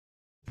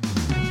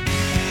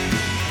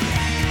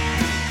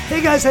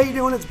Hey guys, how you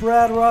doing? It's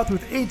Brad Roth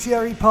with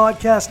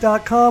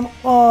ATREpodcast.com,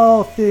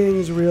 all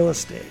things real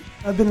estate.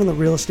 I've been in the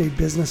real estate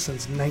business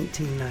since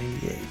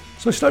 1998.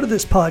 So I started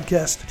this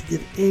podcast to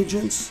give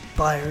agents,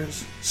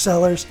 buyers,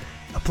 sellers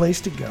a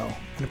place to go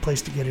and a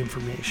place to get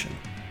information.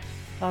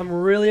 I'm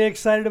really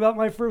excited about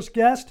my first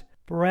guest,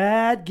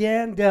 Brad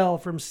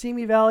Gandell from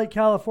Simi Valley,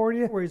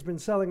 California, where he's been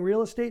selling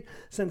real estate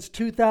since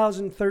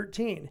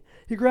 2013.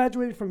 He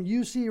graduated from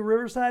UC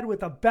Riverside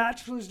with a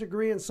bachelor's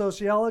degree in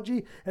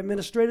sociology,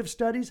 administrative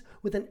studies,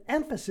 with an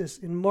emphasis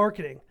in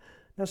marketing.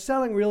 Now,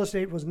 selling real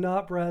estate was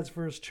not Brad's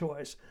first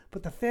choice,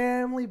 but the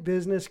family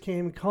business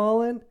came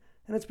calling,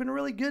 and it's been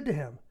really good to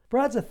him.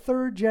 Brad's a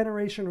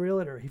third-generation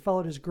realtor. He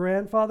followed his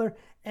grandfather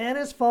and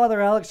his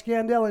father, Alex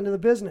Gandell, into the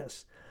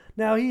business.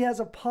 Now, he has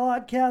a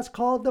podcast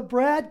called The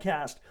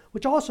Bradcast,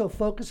 which also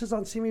focuses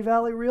on Simi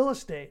Valley real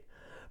estate.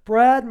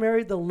 Brad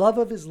married the love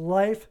of his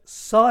life,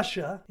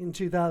 Sasha, in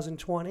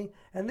 2020,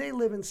 and they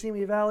live in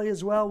Simi Valley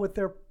as well with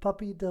their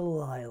puppy,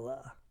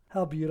 Delilah.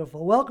 How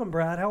beautiful. Welcome,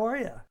 Brad. How are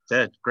you?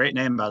 Good. Great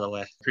name, by the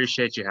way.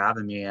 Appreciate you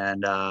having me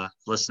and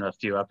listen to a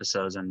few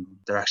episodes, and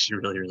they're actually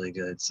really, really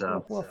good.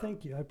 Well,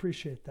 thank you. I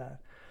appreciate that.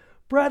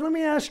 Brad, let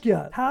me ask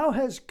you, how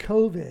has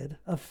COVID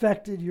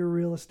affected your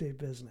real estate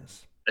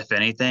business? If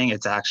anything,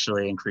 it's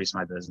actually increased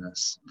my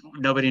business.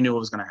 Nobody knew what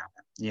was going to happen.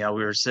 You know,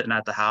 we were sitting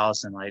at the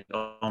house and like,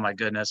 oh my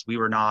goodness, we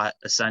were not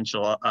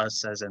essential,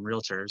 us as in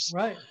realtors.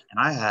 Right. And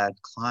I had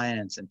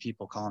clients and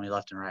people calling me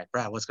left and right,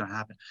 Brad, what's going to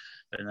happen?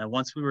 And then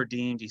once we were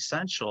deemed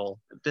essential,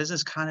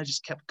 business kind of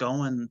just kept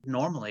going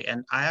normally.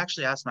 And I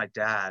actually asked my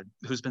dad,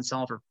 who's been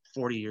selling for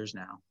 40 years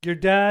now. Your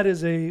dad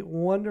is a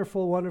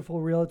wonderful, wonderful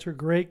realtor,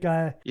 great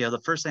guy. Yeah,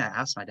 the first thing I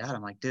asked my dad,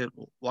 I'm like, dude,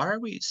 why are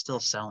we still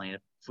selling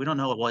if we don't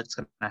know what's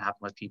going to happen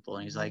with people?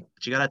 And he's like,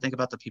 but you got to think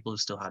about the people who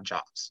still have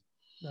jobs.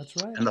 That's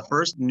right. And the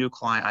first new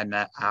client I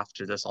met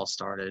after this all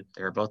started,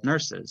 they were both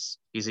nurses.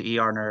 He's an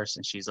ER nurse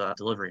and she's a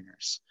delivery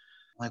nurse.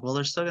 I'm like, well,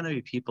 there's still going to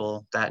be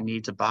people that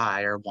need to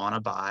buy or want to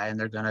buy, and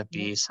they're going to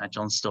be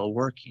essential and still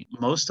working.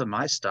 Most of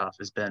my stuff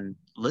has been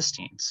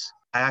listings.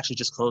 I actually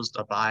just closed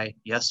a buy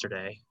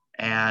yesterday,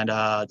 and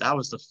that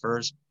was the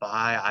first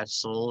buy I've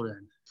sold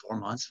in 4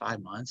 months,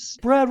 5 months.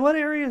 Brad, what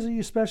areas are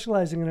you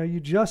specializing in? Are you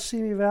just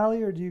Simi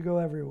Valley or do you go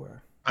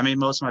everywhere? I mean,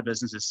 most of my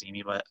business is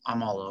Simi, but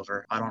I'm all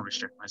over. I don't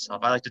restrict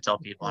myself. I like to tell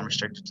people I'm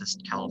restricted to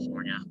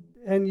California.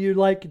 And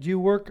do you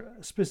work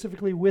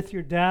specifically with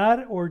your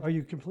dad, or are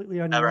you completely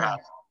on your own?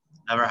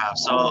 Never have.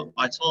 So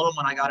I told him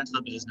when I got into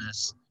the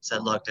business,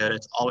 said, look, dude,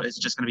 it's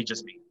just going to be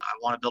just me. I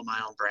want to build my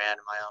own brand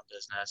and my own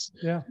business.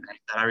 Yeah. And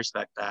I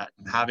respect that.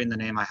 And having the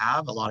name I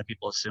have, a lot of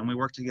people assume we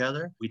work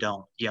together. We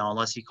don't. You know,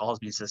 unless he calls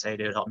me and says, hey,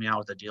 dude, help me out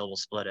with the deal, we'll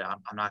split it. I'm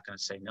not going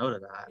to say no to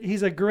that.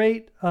 He's a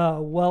great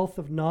wealth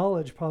of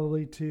knowledge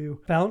probably to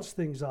bounce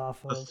things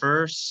off of. The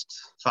first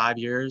 5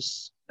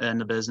 years in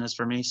the business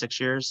for me, 6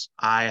 years,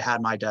 I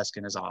had my desk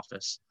in his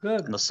office.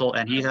 Good.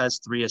 And he has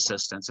 3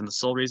 assistants. And the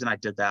sole reason I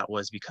did that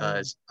was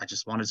because I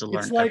just wanted to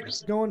learn. It's like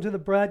going to the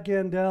Brad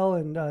Gandell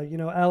and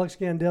Alex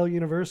Gandell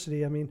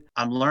University. I mean,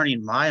 I'm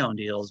learning my own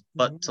deals,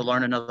 but to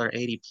learn another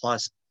 80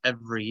 plus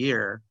every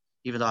year,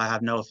 even though I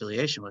have no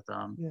affiliation with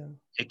them,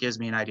 it gives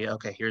me an idea.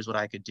 Okay, here's what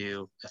I could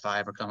do if I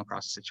ever come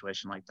across a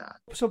situation like that.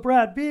 So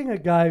Brad, being a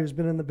guy who's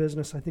been in the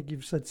business, I think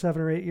you've said 7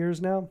 or 8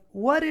 years now,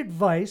 what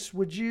advice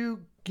would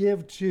you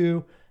give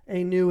to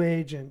a new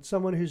agent,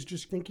 someone who's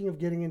just thinking of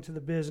getting into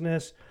the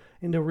business,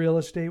 into real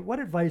estate? What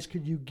advice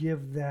could you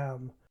give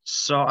them?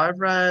 So I've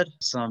read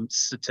some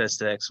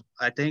statistics.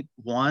 I think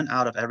 1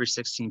 out of every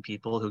 16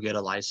 people who get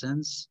a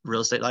license,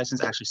 real estate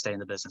license, actually stay in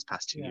the business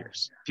past 2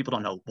 years. People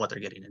don't know what they're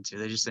getting into.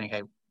 They just think,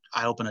 hey,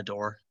 I open a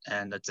door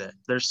and that's it.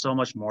 There's so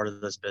much more to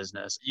this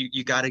business.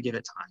 You got to give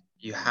it time.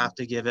 You have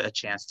to give it a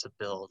chance to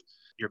build.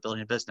 You're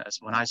building a business.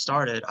 When I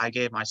started, I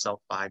gave myself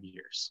 5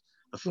 years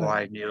before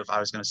I knew if I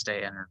was going to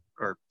stay in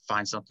or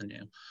find something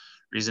new.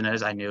 Reason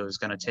is I knew it was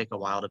going to take a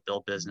while to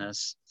build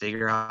business,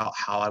 figure out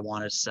how I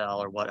want to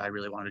sell or what I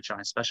really wanted to try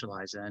and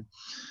specialize in.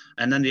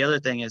 And then the other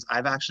thing is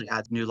I've actually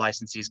had new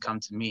licensees come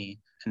to me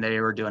and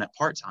they were doing it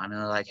part-time. And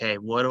they're like, hey,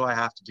 what do I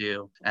have to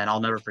do? And I'll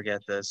never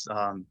forget this.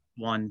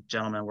 One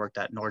gentleman worked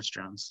at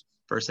Nordstrom's.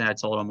 First thing I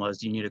told him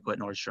was, you need to quit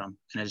Nordstrom.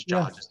 And his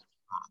jaw just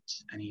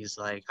dropped. And he's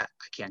like, I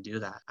can't do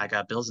that. I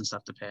got bills and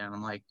stuff to pay. And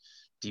I'm like,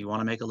 do you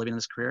want to make a living in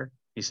this career?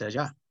 He said,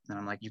 yeah. And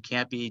I'm like, you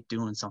can't be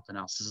doing something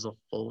else. This is a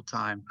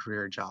full-time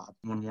career job.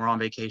 When we're on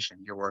vacation,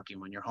 you're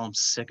working. When you're home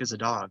sick as a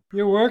dog,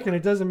 you're working.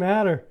 It doesn't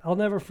matter. I'll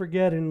never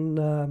forget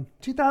in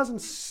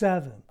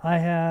 2007, I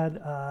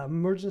had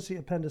emergency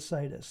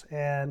appendicitis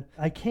and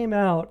I came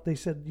out. They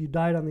said, you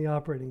died on the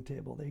operating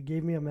table. They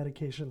gave me a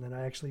medication that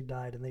I actually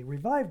died and they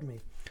revived me.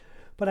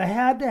 But I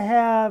had to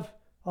have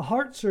a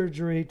heart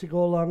surgery to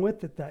go along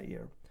with it that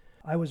year.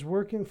 I was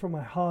working from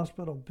my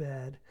hospital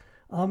bed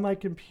on my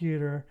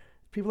computer.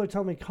 People are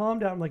telling me, calm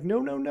down. I'm like,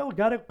 no,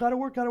 gotta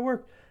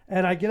work.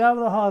 And I get out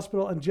of the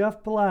hospital and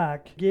Jeff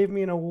Black gave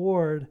me an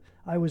award.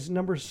 I was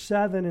number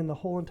 7 in the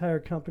whole entire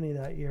company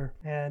that year.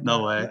 And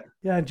no way.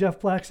 Yeah, and Jeff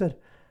Black said,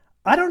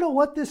 I don't know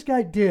what this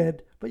guy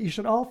did, but you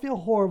should all feel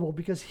horrible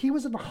because he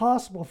was in the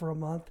hospital for a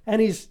month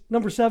and he's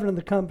number 7 in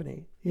the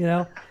company, you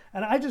know?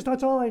 And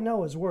that's all I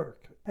know is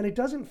work. And it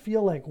doesn't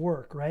feel like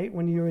work, right?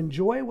 When you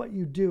enjoy what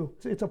you do,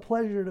 it's a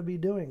pleasure to be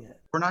doing it.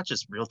 We're not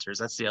just realtors.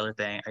 That's the other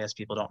thing I guess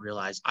people don't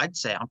realize. I'd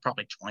say I'm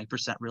probably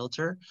 20%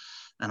 realtor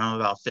and I'm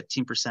about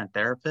 15%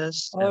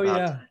 therapist and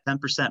about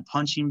 10%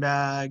 punching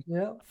bag.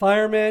 Yeah.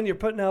 Fireman, you're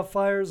putting out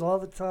fires all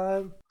the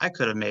time. I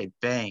could have made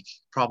bank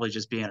probably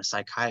just being a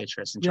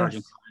psychiatrist and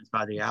charging clients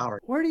by the hour.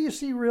 Where do you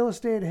see real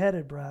estate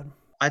headed, Brad?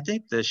 I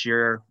think this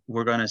year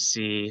we're going to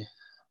see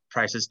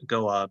prices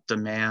go up,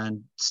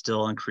 demand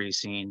still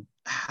increasing.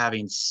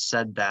 Having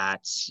said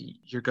that,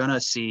 you're going to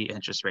see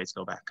interest rates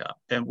go back up.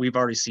 And we've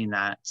already seen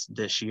that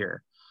this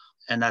year.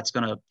 And that's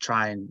going to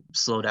try and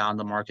slow down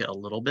the market a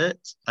little bit.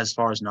 As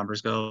far as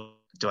numbers go,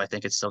 do I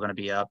think it's still going to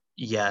be up?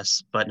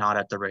 Yes, but not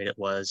at the rate it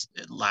was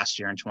last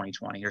year in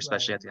 2020, or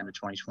especially at the end of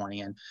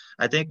 2020. And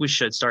I think we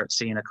should start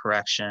seeing a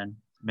correction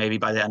maybe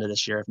by the end of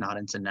this year, if not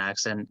into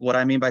next. And what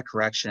I mean by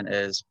correction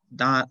is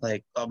not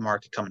like a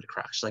market coming to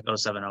crash like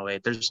 07,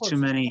 08. There's too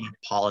many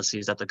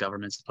policies that the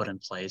government's put in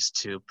place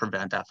to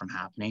prevent that from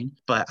happening.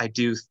 But I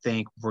do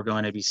think we're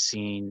going to be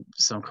seeing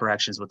some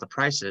corrections with the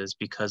prices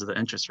because of the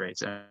interest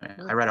rates. And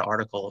I read an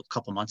article a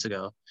couple months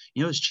ago.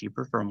 You know, it was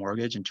cheaper for a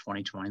mortgage in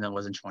 2020 than it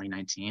was in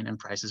 2019, and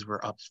prices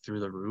were up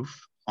through the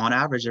roof. On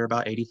average, they're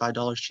about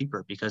 $85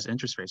 cheaper because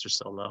interest rates are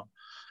so low.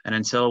 And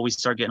until we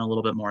start getting a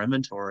little bit more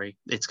inventory,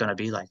 it's going to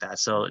be like that.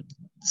 So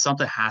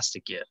something has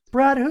to give.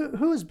 Brad,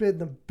 who's been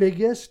the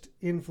biggest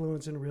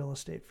influence in real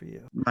estate for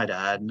you? My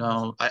dad.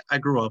 No, I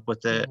grew up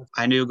with it.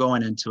 I knew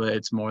going into it,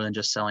 it's more than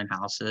just selling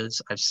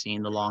houses. I've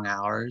seen the long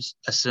hours.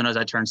 As soon as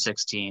I turned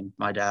 16,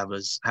 my dad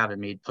was having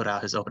me put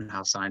out his open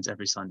house signs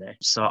every Sunday.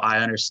 So I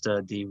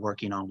understood the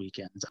working on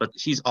weekends. But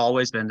he's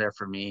always been there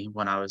for me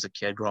when I was a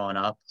kid growing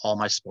up. All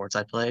my sports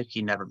I played,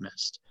 he never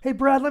missed. Hey,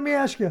 Brad, let me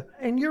ask you,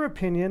 in your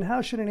opinion,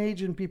 how should an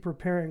agent be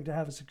preparing to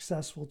have a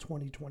successful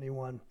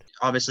 2021?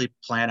 Obviously,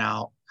 plan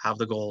out, have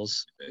the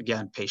goals.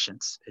 Again,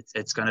 patience.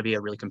 It's going to be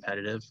a really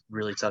competitive,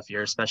 really tough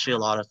year, especially a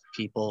lot of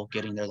people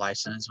getting their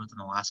license within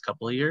the last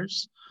couple of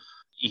years.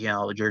 You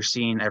know, you're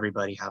seeing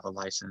everybody have a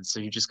license. So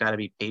you just got to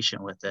be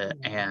patient with it.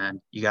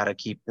 And you got to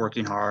keep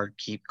working hard,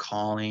 keep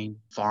calling,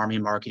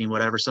 farming, marketing,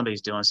 whatever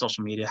somebody's doing,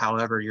 social media,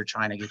 however you're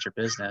trying to get your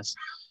business.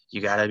 You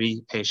got to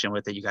be patient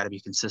with it. You got to be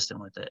consistent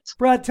with it.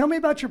 Brad, tell me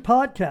about your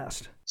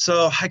podcast.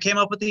 So I came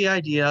up with the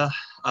idea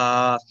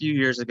a few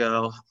years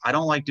ago. I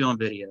don't like doing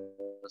videos.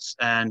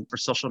 And for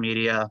social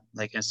media,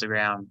 like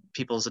Instagram,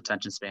 people's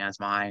attention spans,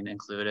 mine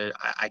included,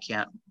 I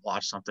can't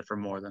watch something for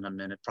more than a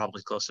minute,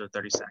 probably closer to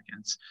 30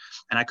 seconds.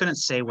 And I couldn't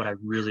say what I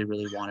really,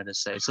 really wanted to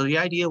say. So the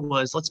idea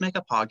was, let's make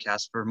a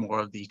podcast for more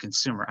of the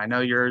consumer. I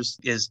know yours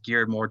is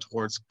geared more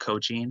towards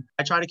coaching.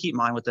 I try to keep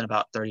mine within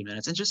about 30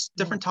 minutes and just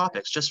different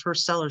topics, just for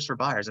sellers, for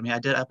buyers. I mean, I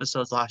did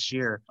episodes last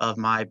year of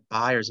my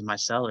buyers and my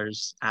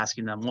sellers,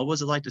 asking them, what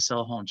was it like to sell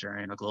a home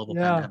during a global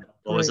pandemic?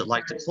 What was it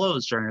like to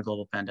close during a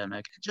global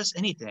pandemic? Just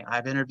anything.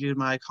 I've interviewed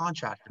my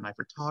contractor, my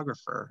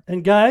photographer.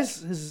 And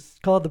guys, this is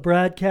called the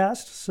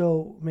Bradcast.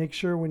 So make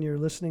sure when you're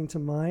listening to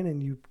mine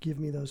and you give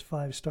me those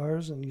 5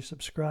 stars and you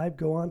subscribe,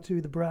 go on to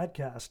the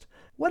Bradcast.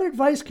 What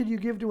advice could you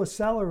give to a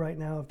seller right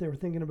now if they were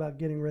thinking about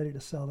getting ready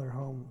to sell their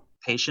home?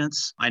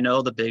 Patience. I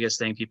know the biggest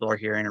thing people are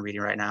hearing and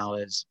reading right now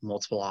is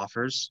multiple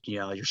offers. You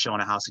know, you're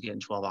showing a house and getting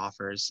 12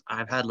 offers.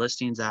 I've had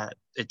listings that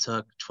it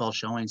took 12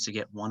 showings to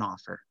get 1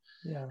 offer.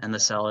 Yeah. And the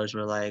sellers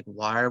were like,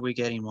 why are we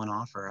getting 1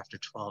 offer after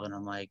 12? And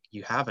I'm like,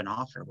 you have an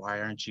offer. Why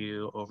aren't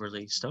you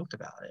overly stoked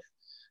about it?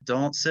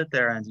 Don't sit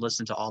there and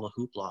listen to all the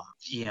hoopla.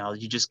 You know,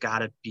 you just got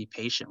to be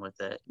patient with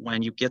it.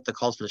 When you get the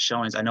calls for the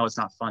showings, I know it's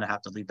not fun to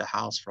have to leave the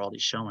house for all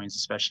these showings,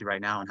 especially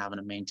right now, and having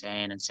to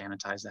maintain and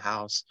sanitize the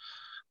house,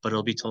 but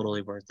it'll be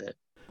totally worth it.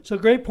 So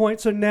great point.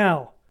 So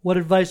now, what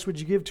advice would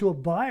you give to a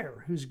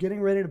buyer who's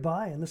getting ready to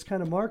buy in this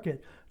kind of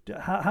market?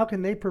 How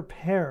can they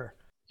prepare?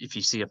 If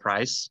you see a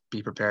price,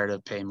 be prepared to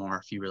pay more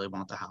if you really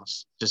want the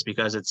house. Just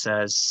because it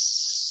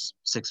says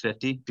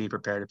 $650, be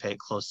prepared to pay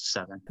close to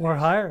 $700 or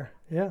higher.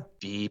 Yeah.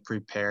 Be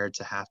prepared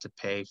to have to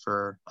pay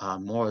for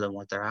more than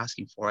what they're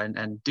asking for,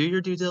 and do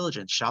your due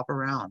diligence. Shop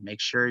around.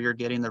 Make sure you're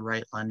getting the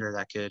right lender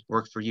that could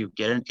work for you.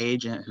 Get an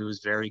agent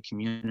who's very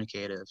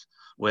communicative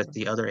with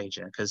the other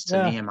agent, because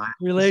to me, in my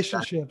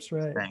relationships,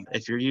 right?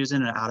 If you're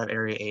using an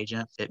out-of-area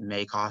agent, it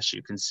may cost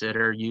you.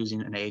 Consider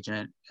using an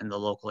agent in the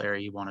local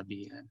area you want to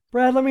be in.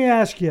 Brad, let me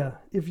ask you,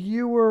 if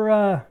you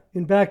were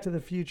in Back to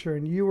the Future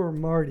and you were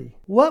Marty,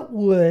 what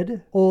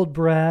would old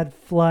Brad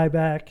fly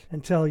back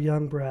and tell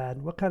young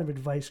Brad? What kind of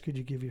advice could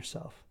you give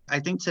yourself? I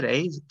think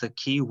today the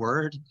key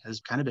word has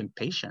kind of been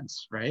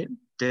patience, right?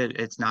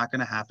 It's not going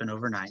to happen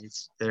overnight.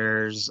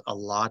 There's a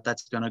lot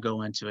that's going to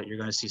go into it. You're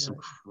going to see some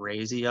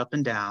crazy up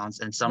and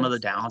downs, and some of the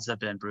downs have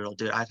been brutal.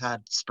 Dude, I've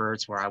had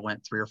spurts where I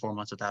went 3 or 4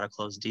 months without a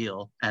closed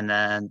deal, and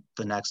then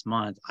the next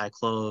month I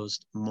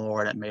closed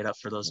more, and it made up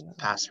for those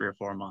past 3 or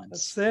 4 months.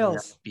 That's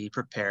sales. Be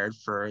prepared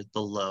for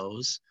the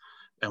lows.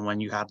 And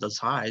when you have those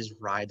highs,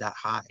 ride that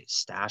high,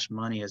 stash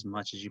money as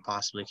much as you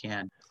possibly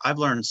can. I've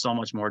learned so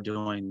much more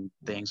doing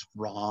things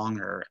wrong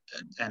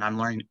and I'm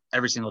learning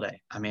every single day.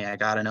 I mean, I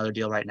got another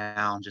deal right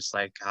now. I'm just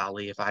like,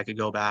 golly, if I could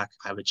go back,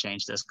 I would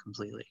change this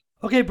completely.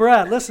 Okay,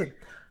 Brad, listen,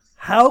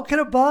 how can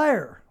a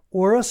buyer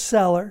or a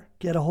seller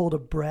get a hold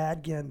of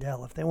Brad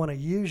Gandel if they want to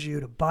use you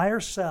to buy or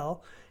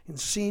sell in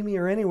Simi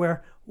or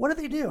anywhere? What do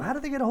they do? How do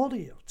they get a hold of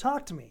you?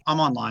 Talk to me.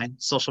 I'm online.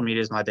 Social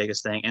media is my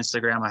biggest thing.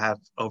 Instagram, I have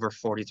over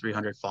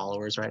 4,300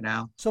 followers right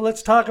now. So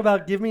let's talk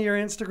about, give me your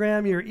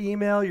Instagram, your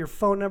email, your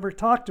phone number.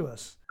 Talk to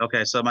us.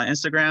 Okay, so my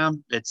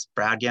Instagram, it's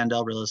Brad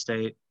Gandel Real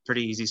Estate.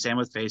 Pretty easy. Same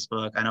with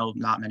Facebook. I know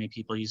not many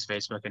people use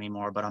Facebook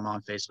anymore, but I'm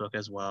on Facebook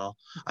as well.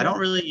 Okay. I don't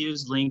really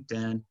use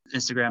LinkedIn.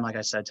 Instagram, like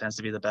I said, tends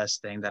to be the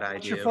best thing that I do.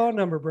 What's your phone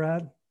number,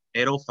 Brad?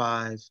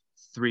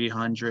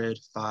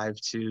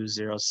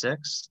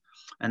 805-300-5206.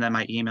 And then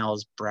my email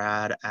is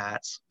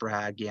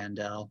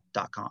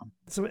brad@bradgandel.com.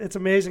 It's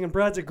amazing. And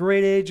Brad's a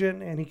great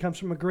agent, and he comes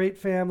from a great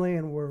family,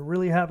 and we're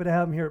really happy to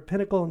have him here at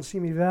Pinnacle in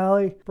Simi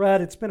Valley.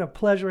 Brad, it's been a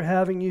pleasure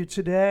having you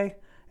today.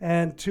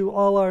 And to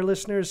all our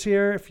listeners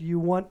here, if you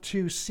want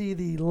to see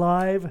the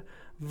live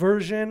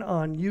version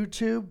on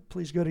YouTube,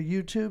 please go to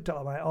YouTube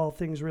to my All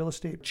Things Real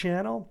Estate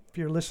channel. If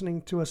you're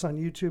listening to us on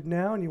YouTube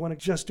now and you want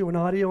to just do an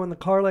audio in the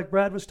car like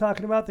Brad was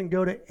talking about, then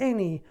go to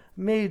any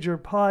major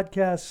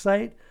podcast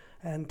site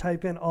and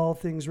type in All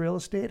Things Real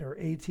Estate or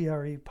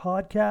ATRE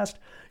Podcast.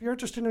 If you're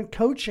interested in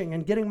coaching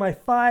and getting my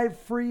 5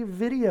 free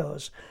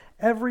videos,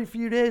 every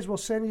few days we'll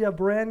send you a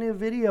brand new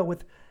video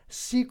with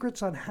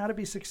secrets on how to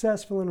be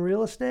successful in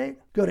real estate.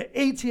 Go to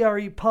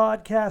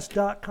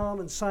atrepodcast.com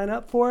and sign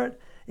up for it.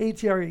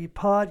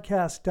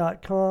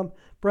 atrepodcast.com.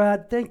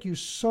 Brad, thank you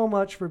so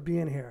much for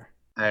being here.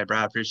 Hey,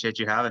 Brad, appreciate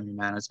you having me,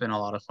 man. It's been a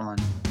lot of fun.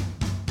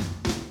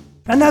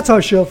 And that's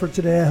our show for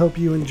today. I hope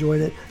you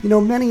enjoyed it. You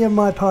know, many of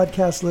my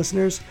podcast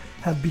listeners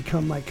have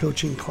become my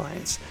coaching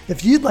clients.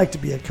 If you'd like to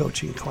be a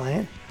coaching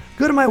client,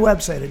 go to my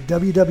website at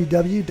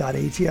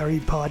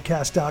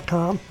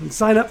www.atrepodcast.com and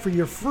sign up for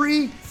your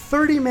free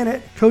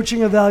 30-minute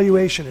coaching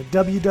evaluation at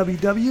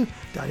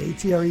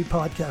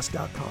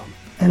www.atrepodcast.com.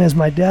 And as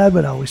my dad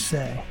would always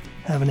say,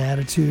 have an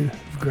attitude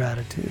of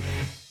gratitude.